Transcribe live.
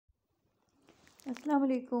Assalamu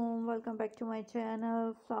alaikum, welcome back to my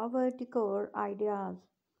channel Flower Decor Ideas.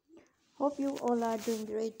 Hope you all are doing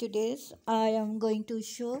great today. I am going to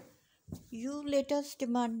show you latest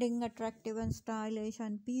demanding, attractive and stylish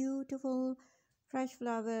and beautiful fresh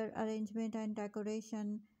flower arrangement and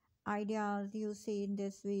decoration ideas you see in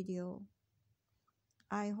this video.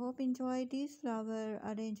 I hope enjoy these flower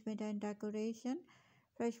arrangement and decoration,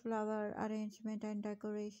 fresh flower arrangement and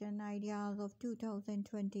decoration ideas of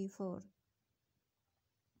 2024.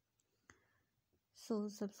 So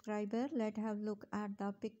subscriber, let's have a look at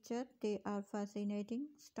the picture. They are fascinating,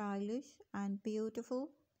 stylish and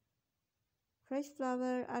beautiful. Fresh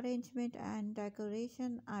flower arrangement and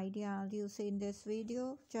decoration ideas you see in this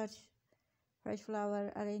video. Church fresh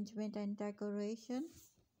flower arrangement and decoration.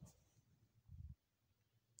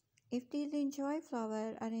 If please enjoy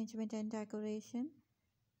flower arrangement and decoration,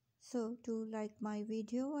 so do like my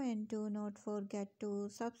video and do not forget to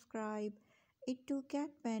subscribe it to get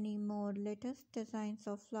many more latest designs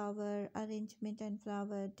of flower arrangement and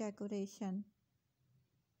flower decoration.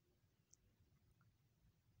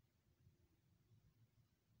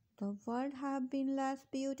 The world have been less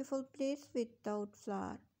beautiful place without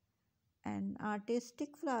flower. An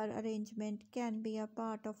artistic flower arrangement can be a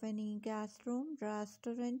part of any guest room,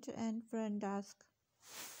 restaurant and front desk.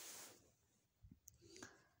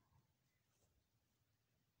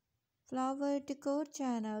 Flower Decor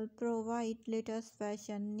channel provide latest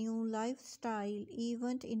fashion, new lifestyle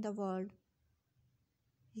event in the world.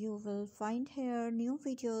 You will find here new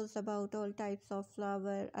videos about all types of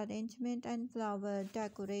flower arrangement and flower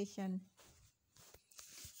decoration.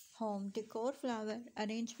 Home decor flower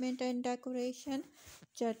arrangement and decoration,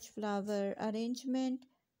 church flower arrangement,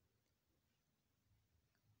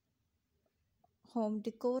 home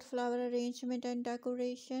decor flower arrangement and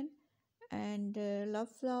decoration, and love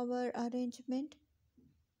flower arrangement,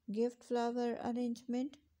 gift flower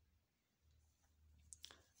arrangement,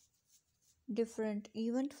 different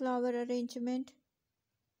event flower arrangement,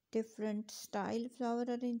 different style flower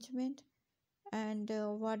arrangement, and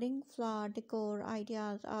wedding flower decor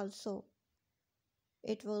ideas also.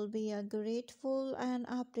 It will be a grateful and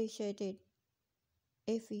appreciated.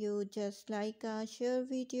 If you just like a share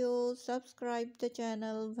video, subscribe the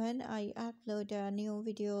channel when I upload new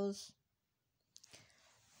videos.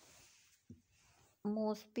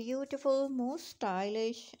 Most beautiful, most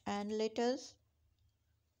stylish and latest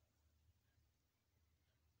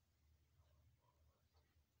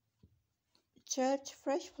church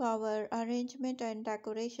fresh flower arrangement and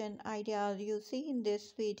decoration ideas you see in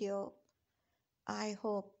this video. I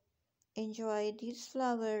hope enjoy this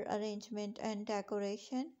flower arrangement and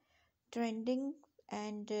decoration, trending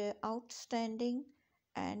and outstanding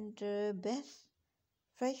and best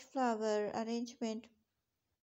fresh flower arrangement